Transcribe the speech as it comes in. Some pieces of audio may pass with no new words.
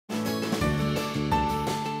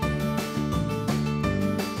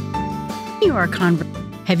continue our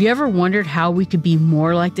conversation, have you ever wondered how we could be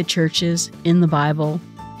more like the churches in the Bible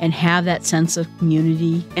and have that sense of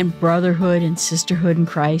community and brotherhood and sisterhood in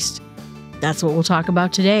Christ? That's what we'll talk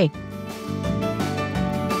about today.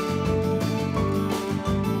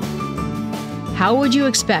 How would you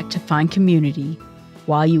expect to find community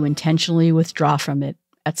while you intentionally withdraw from it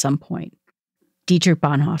at some point? Dietrich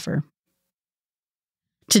Bonhoeffer.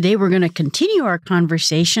 Today we're going to continue our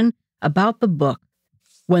conversation about the book,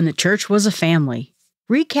 When the Church Was a Family,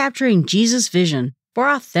 Recapturing Jesus' Vision for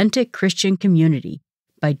Authentic Christian Community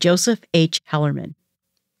by Joseph H. Hellerman.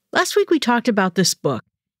 Last week we talked about this book,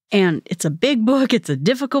 and it's a big book, it's a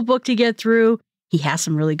difficult book to get through. He has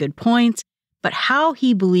some really good points, but how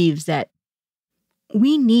he believes that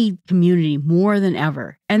we need community more than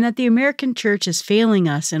ever, and that the American church is failing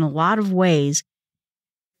us in a lot of ways,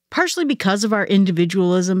 partially because of our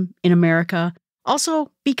individualism in America, also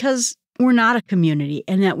because we're not a community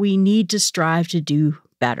and that we need to strive to do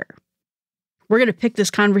better. We're going to pick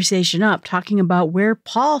this conversation up talking about where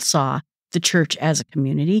Paul saw the church as a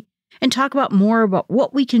community and talk about more about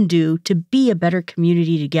what we can do to be a better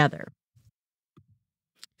community together.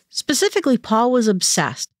 Specifically, Paul was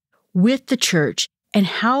obsessed with the church and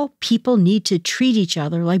how people need to treat each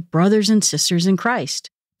other like brothers and sisters in Christ.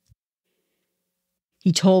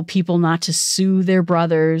 He told people not to sue their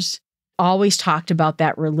brothers, always talked about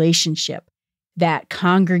that relationship, that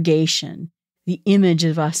congregation, the image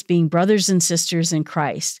of us being brothers and sisters in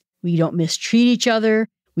Christ. We don't mistreat each other.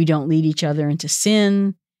 We don't lead each other into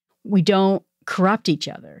sin. We don't corrupt each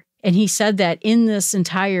other. And he said that in this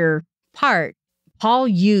entire part, Paul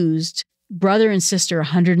used brother and sister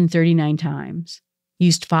 139 times,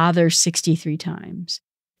 used father 63 times,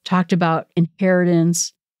 talked about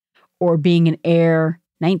inheritance or being an heir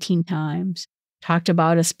 19 times, talked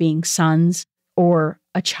about us being sons or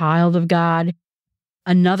a child of God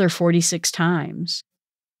another 46 times.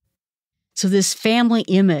 So this family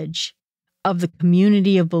image of the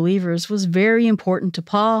community of believers was very important to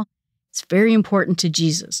Paul. It's very important to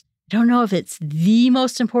Jesus. I don't know if it's the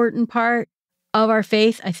most important part of our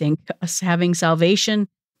faith. I think us having salvation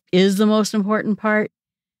is the most important part.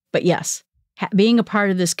 But yes, being a part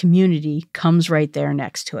of this community comes right there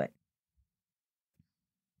next to it.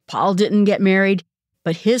 Paul didn't get married,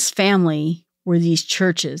 but his family were these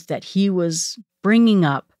churches that he was bringing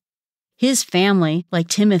up. His family, like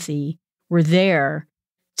Timothy, were there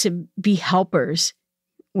to be helpers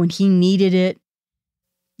when he needed it,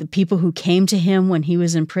 the people who came to him when he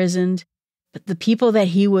was imprisoned, but the people that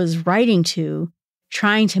he was writing to,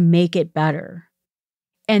 trying to make it better.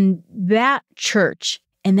 And that church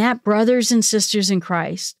and that brothers and sisters in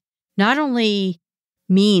Christ not only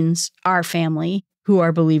means our family who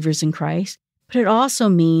are believers in Christ, but it also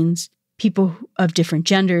means people of different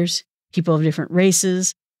genders, people of different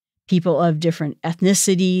races, people of different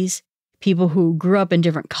ethnicities, people who grew up in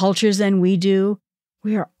different cultures than we do.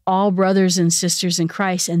 We are all brothers and sisters in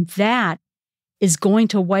Christ, and that is going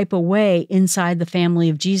to wipe away inside the family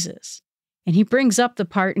of Jesus. And he brings up the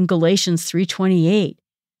part in Galatians 3:28.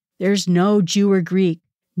 There's no Jew or Greek,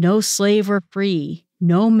 no slave or free,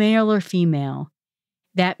 no male or female.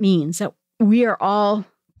 That means that we are all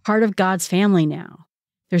part of God's family now.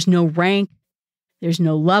 There's no rank, there's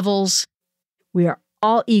no levels. We are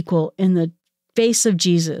all equal in the face of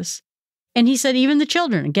Jesus. And he said even the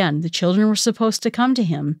children, again, the children were supposed to come to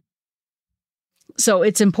him. So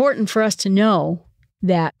it's important for us to know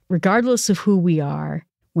that regardless of who we are,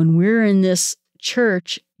 when we're in this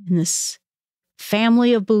church, in this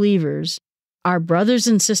family of believers, our brothers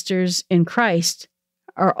and sisters in Christ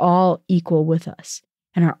are all equal with us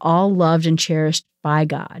and are all loved and cherished by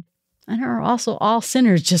God and are also all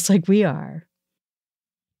sinners just like we are.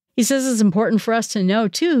 He says it's important for us to know,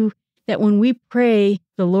 too, that when we pray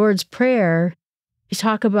the Lord's Prayer, we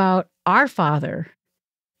talk about our Father,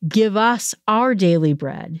 give us our daily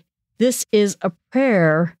bread. This is a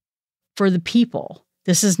prayer for the people.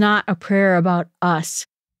 This is not a prayer about us,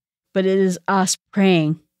 but it is us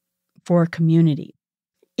praying for community.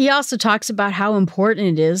 He also talks about how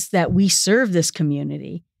important it is that we serve this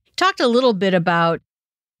community. He talked a little bit about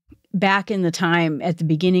back in the time at the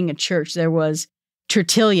beginning of church, there was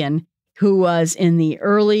Tertullian, who was in the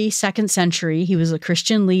early 2nd century. He was a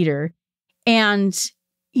Christian leader, and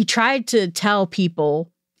he tried to tell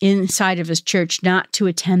people inside of his church not to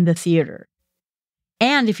attend the theater.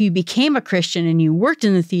 And if you became a Christian and you worked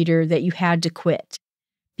in the theater, that you had to quit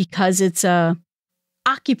because it's a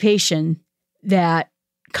occupation that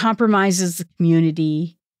compromises the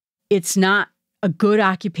community. It's not a good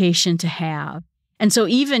occupation to have. And so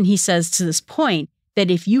even he says to this point that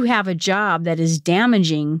if you have a job that is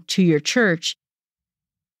damaging to your church,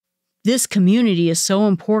 this community is so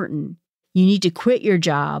important. You need to quit your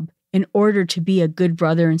job in order to be a good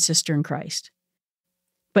brother and sister in Christ.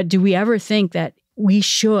 But do we ever think that we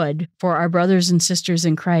should, for our brothers and sisters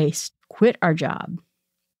in Christ, quit our job?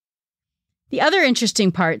 The other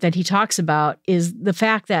interesting part that he talks about is the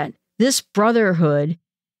fact that this brotherhood,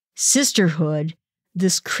 sisterhood,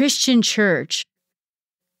 this Christian church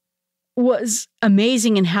was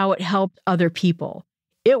amazing in how it helped other people.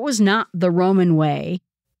 It was not the Roman way.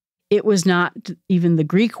 It was not even the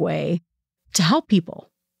Greek way to help people.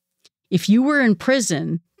 If you were in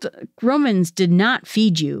prison, the Romans did not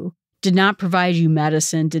feed you, did not provide you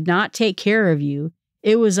medicine, did not take care of you.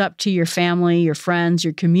 It was up to your family, your friends,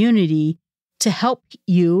 your community to help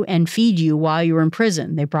you and feed you while you were in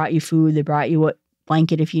prison. They brought you food, they brought you a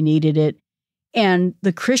blanket if you needed it. And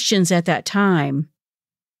the Christians at that time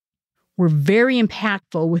were very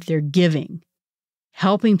impactful with their giving,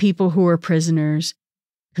 helping people who were prisoners,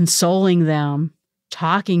 consoling them,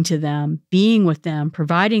 talking to them, being with them,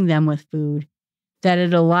 providing them with food, that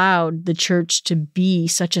it allowed the church to be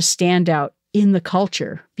such a standout in the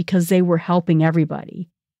culture because they were helping everybody.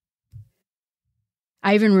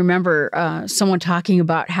 I even remember someone talking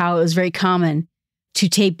about how it was very common to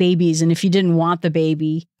take babies, and if you didn't want the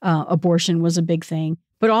baby, abortion was a big thing,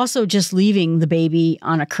 but also just leaving the baby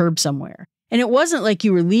on a curb somewhere. And it wasn't like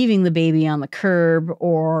you were leaving the baby on the curb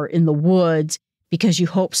or in the woods because you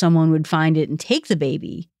hoped someone would find it and take the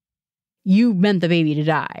baby. You meant the baby to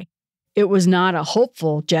die. It was not a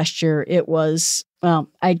hopeful gesture. It was, well,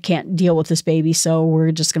 I can't deal with this baby, so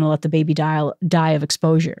we're just going to let the baby die of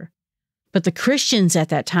exposure. But the Christians at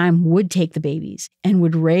that time would take the babies and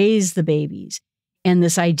would raise the babies. And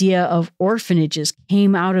this idea of orphanages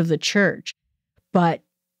came out of the church. But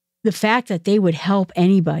the fact that they would help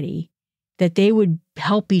anybody, that they would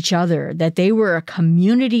help each other, that they were a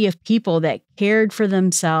community of people that cared for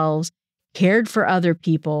themselves, cared for other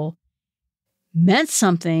people, meant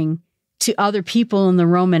something to other people in the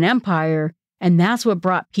Roman Empire. And that's what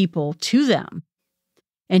brought people to them.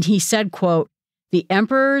 And he said, quote, "The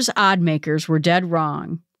emperor's oddmakers were dead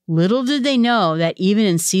wrong. Little did they know that even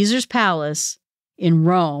in Caesar's palace in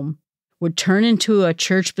Rome would turn into a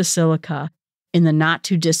church basilica in the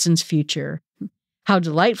not-too-distant future. How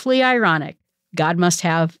delightfully ironic. God must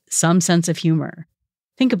have some sense of humor."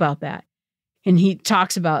 Think about that. And he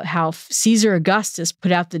talks about how Caesar Augustus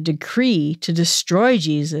put out the decree to destroy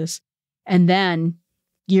Jesus, and then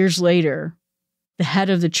years later, the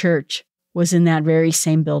head of the church was in that very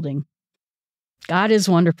same building. God is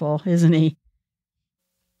wonderful, isn't he?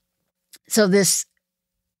 So this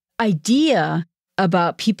idea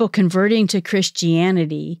about people converting to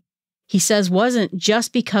Christianity, he says, wasn't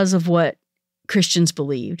just because of what Christians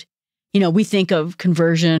believed. You know, we think of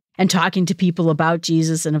conversion and talking to people about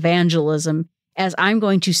Jesus and evangelism as I'm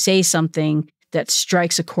going to say something that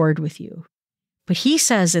strikes a chord with you. But he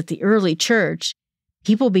says that the early church,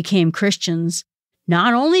 people became Christians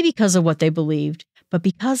not only because of what they believed, but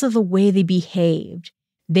because of the way they behaved.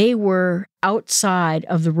 They were outside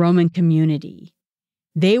of the Roman community.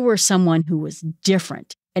 They were someone who was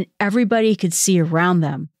different, and everybody could see around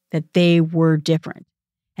them that they were different.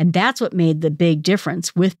 And that's what made the big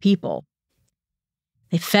difference with people.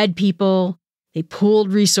 They fed people, they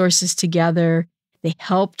pooled resources together, they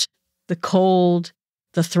helped the cold,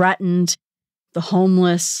 the threatened, the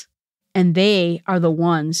homeless, and they are the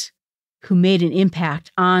ones who made an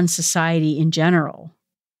impact on society in general.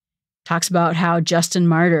 Talks about how Justin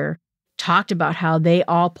Martyr talked about how they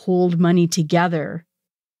all pooled money together.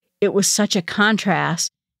 It was such a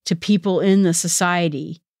contrast to people in the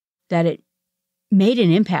society that it made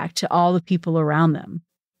an impact to all the people around them.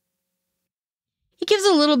 He gives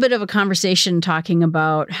a little bit of a conversation talking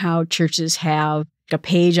about how churches have a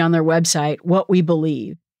page on their website, what we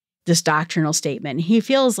believe, this doctrinal statement. He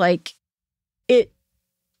feels like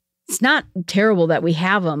it's not terrible that we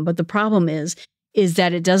have them, but the problem is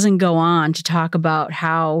that it doesn't go on to talk about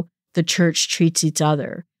how the church treats each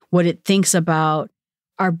other, what it thinks about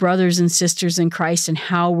our brothers and sisters in Christ and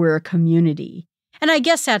how we're a community. And I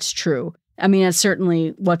guess that's true. I mean, that's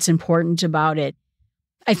certainly what's important about it.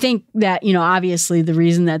 I think that, obviously the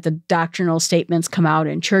reason that the doctrinal statements come out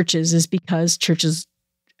in churches is because churches,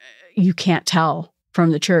 you can't tell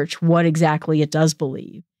from the church what exactly it does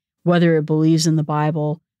believe, whether it believes in the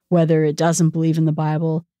Bible, whether it doesn't believe in the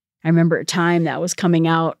Bible. I remember a time that was coming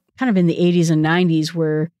out kind of in the 80s and 90s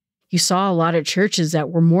where you saw a lot of churches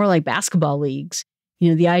that were more like basketball leagues.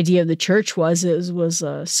 The idea of the church was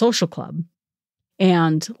a social club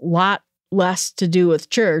and a lot less to do with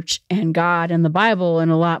church and God and the Bible and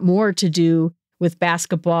a lot more to do with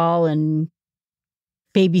basketball and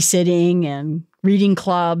babysitting and reading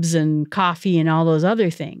clubs and coffee and all those other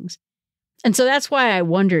things. And so that's why I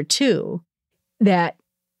wonder too, that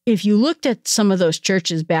if you looked at some of those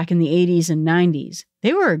churches back in the 80s and 90s,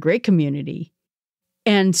 they were a great community.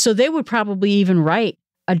 And so they would probably even write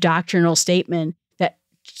a doctrinal statement that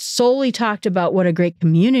solely talked about what a great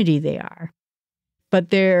community they are. But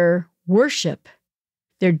their worship,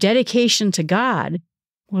 their dedication to God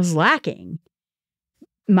was lacking.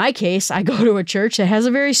 In my case, I go to a church that has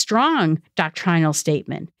a very strong doctrinal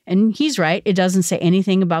statement. And he's right. It doesn't say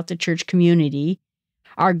anything about the church community.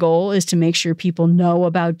 Our goal is to make sure people know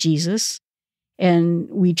about Jesus. And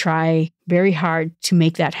we try very hard to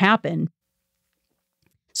make that happen.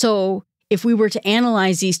 So if we were to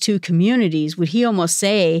analyze these two communities, would he almost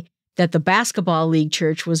say that the basketball league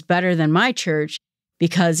church was better than my church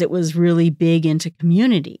because it was really big into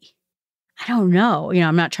community? I don't know.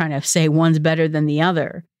 I'm not trying to say one's better than the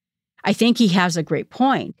other. I think he has a great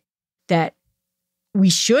point that we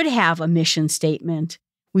should have a mission statement.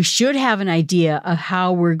 We should have an idea of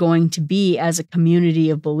how we're going to be as a community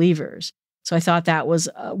of believers. So I thought that was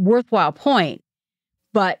a worthwhile point.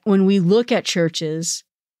 But when we look at churches,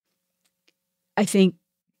 I think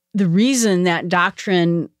the reason that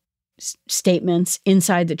doctrine statements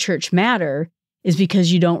inside the church matter is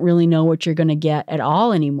because you don't really know what you're going to get at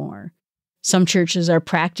all anymore. Some churches are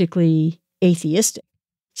practically atheistic.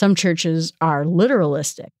 Some churches are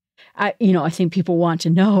literalistic. I think people want to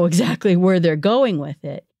know exactly where they're going with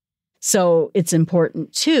it. So it's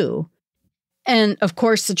important too. And of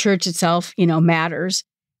course, the church itself, matters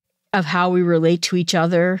of how we relate to each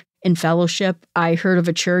other in fellowship. I heard of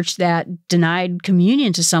a church that denied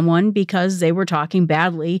communion to someone because they were talking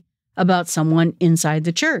badly about someone inside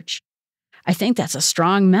the church. I think that's a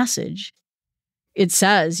strong message. It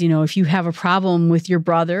says, if you have a problem with your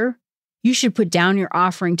brother, you should put down your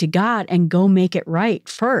offering to God and go make it right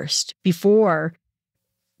first before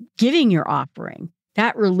giving your offering.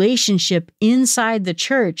 That relationship inside the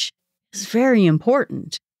church is very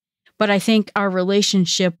important. But I think our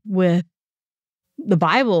relationship with the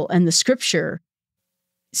Bible and the scripture,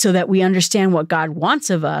 so that we understand what God wants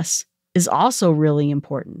of us, is also really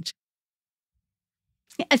important.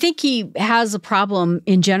 I think he has a problem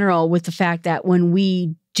in general with the fact that when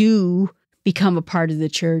we do become a part of the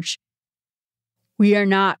church, we are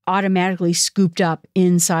not automatically scooped up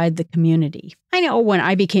inside the community. I know when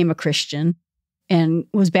I became a Christian and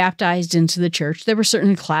was baptized into the church, there were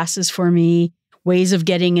certain classes for me, ways of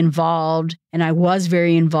getting involved, and I was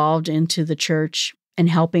very involved into the church and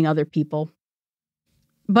helping other people.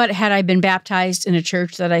 But had I been baptized in a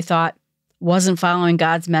church that I thought wasn't following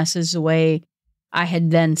God's message the way I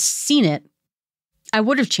had then seen it, I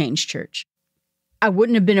would have changed church. I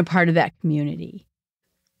wouldn't have been a part of that community.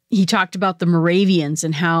 He talked about the Moravians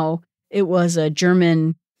and how it was a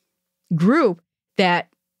German group that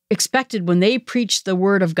expected when they preached the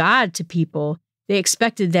word of God to people, they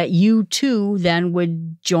expected that you too then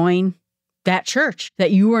would join that church,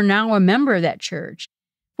 that you are now a member of that church,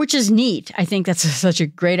 which is neat. I think that's such a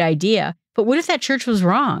great idea. But what if that church was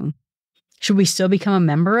wrong? Should we still become a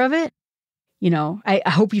member of it? I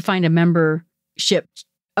hope you find a membership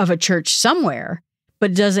of a church somewhere,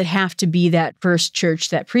 but does it have to be that first church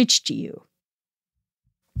that preached to you?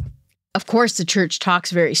 Of course, the church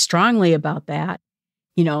talks very strongly about that.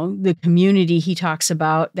 The community he talks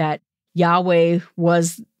about, that Yahweh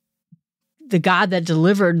was the God that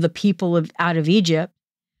delivered the people out of Egypt.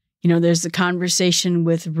 There's the conversation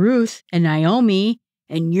with Ruth and Naomi,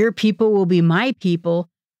 and your people will be my people.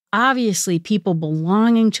 Obviously, people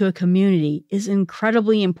belonging to a community is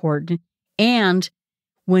incredibly important. And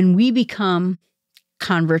when we become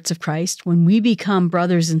converts of Christ, when we become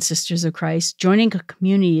brothers and sisters of Christ, joining a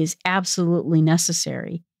community is absolutely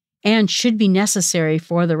necessary and should be necessary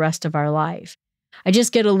for the rest of our life. I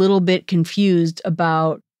just get a little bit confused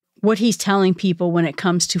about what he's telling people when it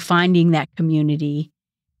comes to finding that community,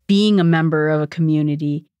 being a member of a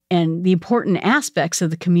community, and the important aspects of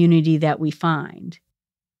the community that we find.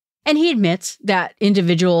 And he admits that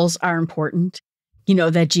individuals are important,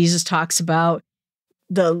 that Jesus talks about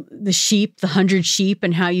the sheep, the 100 sheep,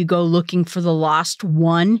 and how you go looking for the lost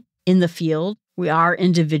one in the field. We are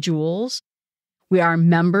individuals. We are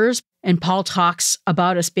members. And Paul talks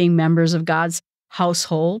about us being members of God's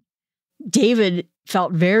household. David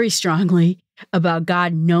felt very strongly about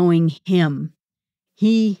God knowing him.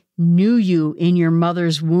 He knew you in your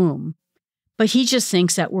mother's womb. But he just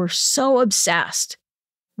thinks that we're so obsessed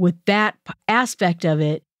with that aspect of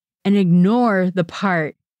it and ignore the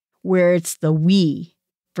part where it's the we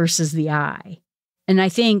versus the I. And I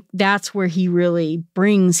think that's where he really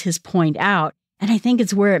brings his point out. And I think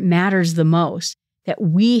it's where it matters the most, that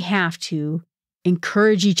we have to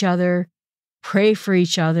encourage each other, pray for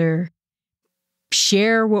each other,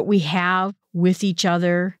 share what we have with each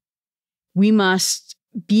other. We must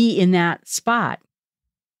be in that spot.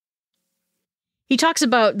 He talks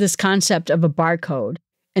about this concept of a barcode,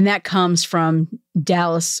 and that comes from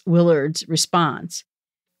Dallas Willard's response.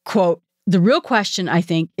 Quote, "The real question, I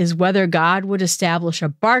think, is whether God would establish a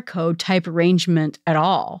barcode type arrangement at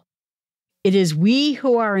all. It is we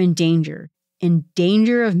who are in danger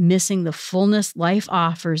of missing the fullness life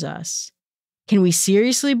offers us. Can we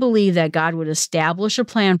seriously believe that God would establish a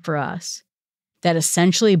plan for us that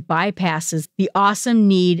essentially bypasses the awesome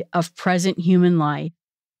need of present human life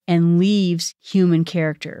and leaves human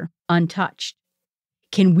character untouched?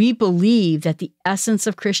 Can we believe that the essence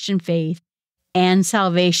of Christian faith and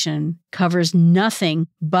salvation covers nothing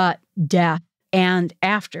but death and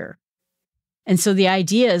after?" And so the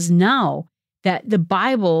idea is now that the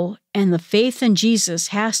Bible and the faith in Jesus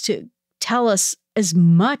has to tell us as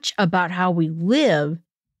much about how we live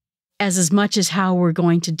as much as how we're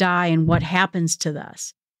going to die and what happens to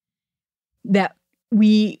us. That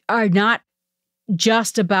we are not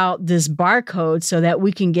just about this barcode so that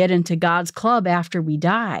we can get into God's club after we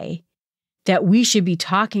die, that we should be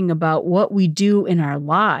talking about what we do in our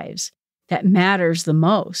lives that matters the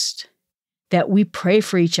most, that we pray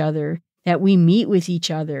for each other, that we meet with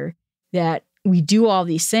each other, that we do all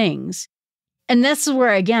these things. And this is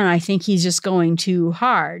where, again, I think he's just going too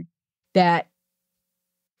hard, that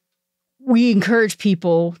we encourage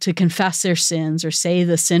people to confess their sins or say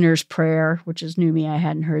the sinner's prayer, which is new to me. I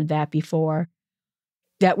hadn't heard that before.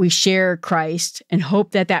 That we share Christ and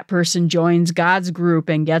hope that that person joins God's group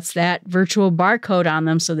and gets that virtual barcode on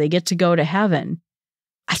them so they get to go to heaven.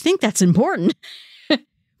 I think that's important.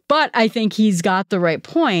 But I think he's got the right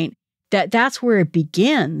point that that's where it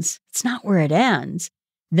begins. It's not where it ends.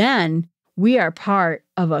 Then we are part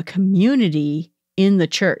of a community in the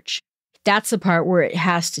church. That's the part where it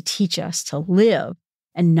has to teach us to live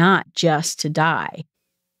and not just to die.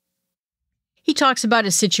 He talks about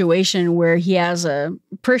a situation where he has a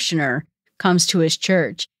parishioner comes to his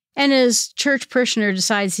church, and his church parishioner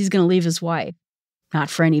decides he's going to leave his wife. Not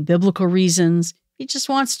for any biblical reasons. He just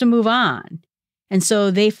wants to move on. And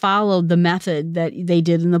so they followed the method that they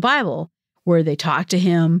did in the Bible, where they talked to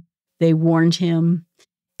him, they warned him,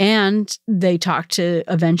 and they talked to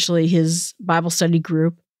eventually his Bible study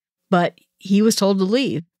group. But he was told to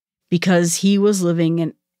leave because he was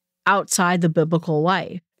living outside the biblical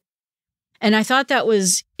life. And I thought that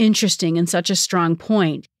was interesting and such a strong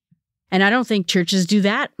point. And I don't think churches do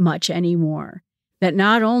that much anymore. That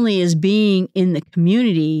not only is being in the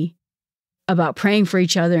community about praying for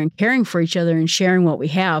each other and caring for each other and sharing what we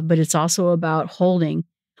have, but it's also about holding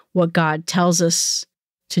what God tells us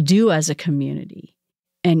to do as a community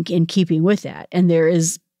and in keeping with that. And there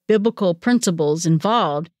is biblical principles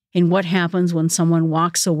involved in what happens when someone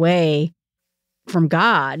walks away from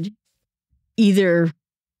God, either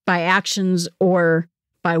by actions or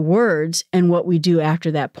by words, and what we do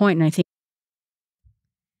after that point. And I think,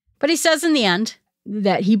 but he says in the end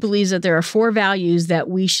that he believes that there are 4 values that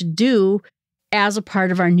we should do as a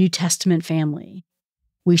part of our New Testament family.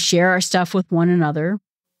 We share our stuff with one another.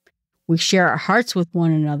 We share our hearts with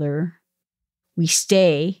one another. We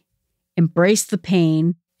stay, embrace the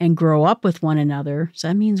pain, and grow up with one another. So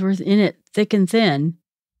that means we're in it thick and thin.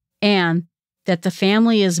 And that the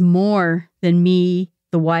family is more than me,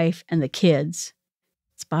 the wife, and the kids.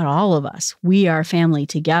 It's about all of us. We are family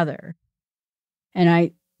together. And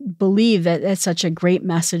I believe that that's such a great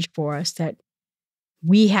message for us, that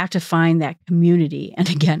we have to find that community. And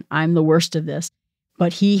again, I'm the worst of this,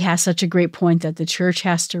 but he has such a great point that the church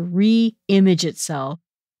has to re-image itself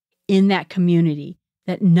in that community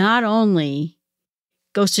that not only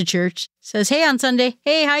goes to church, says, "Hey, on Sunday,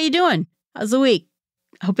 hey, how you doing? How's the week?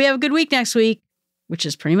 I hope you have a good week next week," which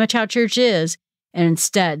is pretty much how church is, and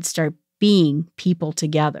instead start being people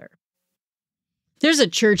together. There's a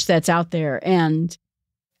church that's out there, and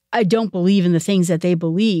I don't believe in the things that they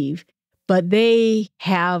believe, but they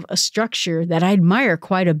have a structure that I admire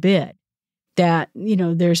quite a bit. That,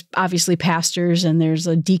 there's obviously pastors and there's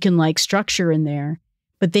a deacon-like structure in there,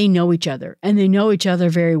 but they know each other, and they know each other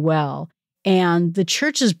very well. And the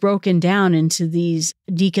church is broken down into these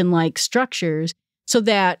deacon-like structures so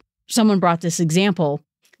that someone brought this example,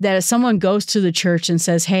 that if someone goes to the church and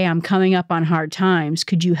says, "Hey, I'm coming up on hard times,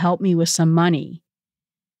 could you help me with some money?"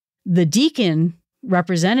 The deacon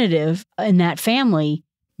representative in that family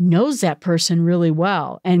knows that person really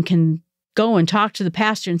well and can go and talk to the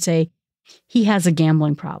pastor and say, "He has a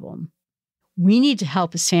gambling problem. We need to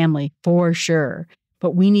help his family for sure,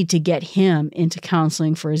 but we need to get him into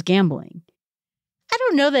counseling for his gambling." I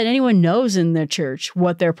don't know that anyone knows in their church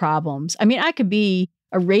what their problems. I mean, I could be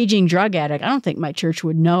a raging drug addict. I don't think my church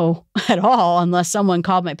would know at all unless someone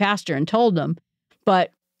called my pastor and told them.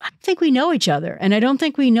 But I don't think we know each other. And I don't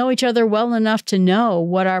think we know each other well enough to know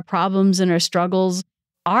what our problems and our struggles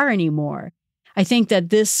are anymore. I think that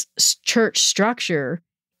this church structure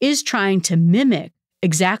is trying to mimic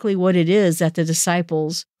exactly what it is that the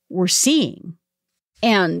disciples were seeing.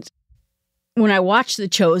 And when I watched The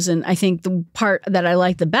Chosen, I think the part that I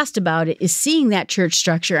like the best about it is seeing that church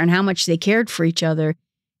structure and how much they cared for each other.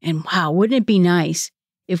 And wow, wouldn't it be nice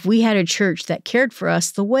if we had a church that cared for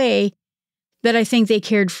us the way that I think they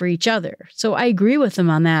cared for each other? So I agree with them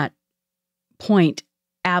on that point,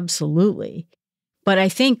 absolutely. But I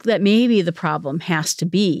think that maybe the problem has to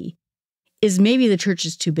be is maybe the church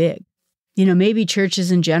is too big. Maybe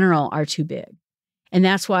churches in general are too big. And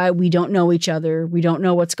that's why we don't know each other. We don't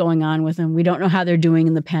know what's going on with them. We don't know how they're doing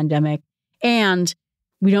in the pandemic. And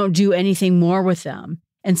we don't do anything more with them.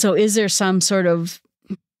 And so is there some sort of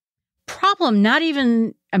problem,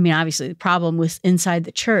 obviously the problem with inside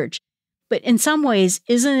the church, but in some ways,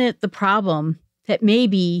 isn't it the problem that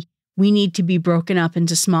maybe we need to be broken up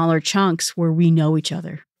into smaller chunks where we know each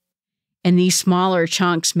other? And these smaller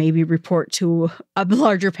chunks maybe report to a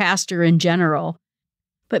larger pastor in general.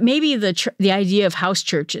 But maybe the idea of house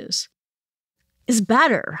churches is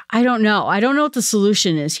better. I don't know. I don't know what the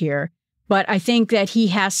solution is here, but I think that he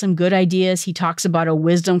has some good ideas. He talks about a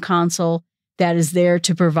wisdom council that is there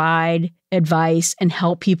to provide advice and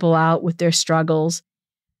help people out with their struggles.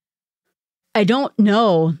 I don't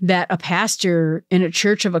know that a pastor in a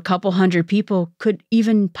church of a couple hundred people could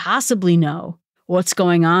even possibly know what's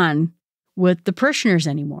going on with the parishioners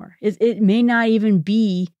anymore. It may not even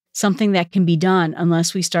be something that can be done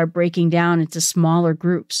unless we start breaking down into smaller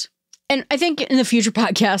groups. And I think in the future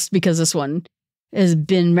podcast, because this one has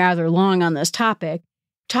been rather long on this topic,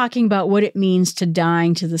 talking about what it means to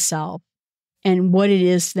dying to the self and what it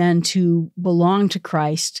is then to belong to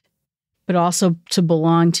Christ, but also to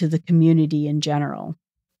belong to the community in general.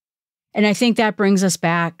 And I think that brings us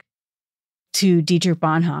back to Dietrich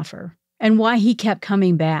Bonhoeffer and why he kept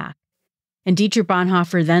coming back. And Dietrich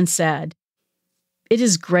Bonhoeffer then said, "It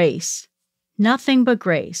is grace, nothing but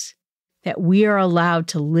grace, that we are allowed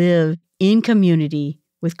to live in community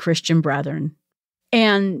with Christian brethren."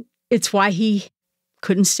 And it's why he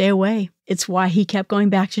couldn't stay away. It's why he kept going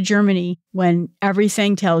back to Germany when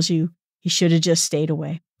everything tells you he should have just stayed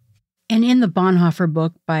away. And in the Bonhoeffer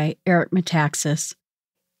book by Eric Metaxas,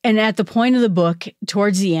 and at the point of the book,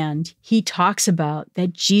 towards the end, he talks about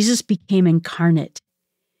that Jesus became incarnate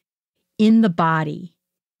in the body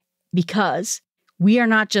because we are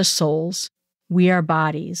not just souls, we are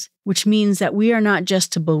bodies, which means that we are not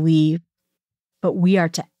just to believe, but we are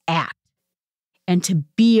to act and to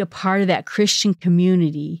be a part of that Christian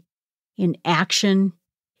community in action,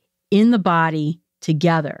 in the body,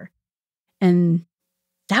 together. And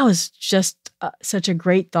that was just such a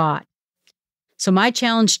great thought. So my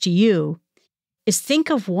challenge to you is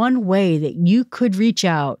think of one way that you could reach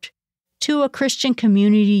out to a Christian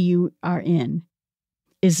community you are in.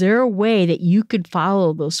 Is there a way that you could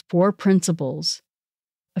follow those 4 principles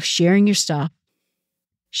of sharing your stuff,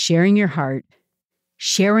 sharing your heart,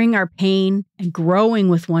 sharing our pain and growing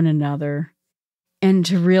with one another, and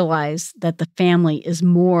to realize that the family is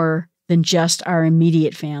more than just our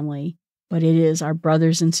immediate family, but it is our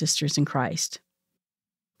brothers and sisters in Christ?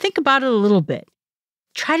 Think about it a little bit.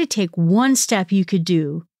 Try to take one step you could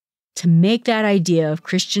do to make that idea of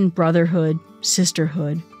Christian brotherhood,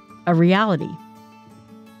 sisterhood, a reality.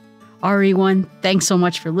 RE1, thanks so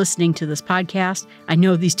much for listening to this podcast. I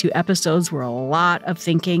know these 2 episodes were a lot of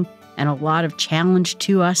thinking and a lot of challenge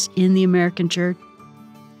to us in the American church.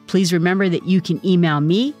 Please remember that you can email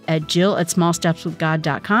me at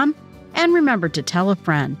jill@smallstepswithgod.com, and remember to tell a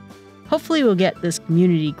friend. Hopefully we'll get this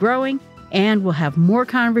community growing and we'll have more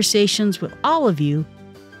conversations with all of you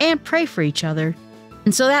and pray for each other.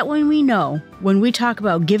 And so that when we talk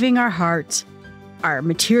about giving our hearts, our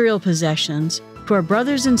material possessions to our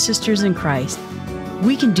brothers and sisters in Christ,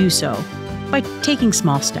 we can do so by taking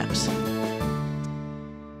small steps.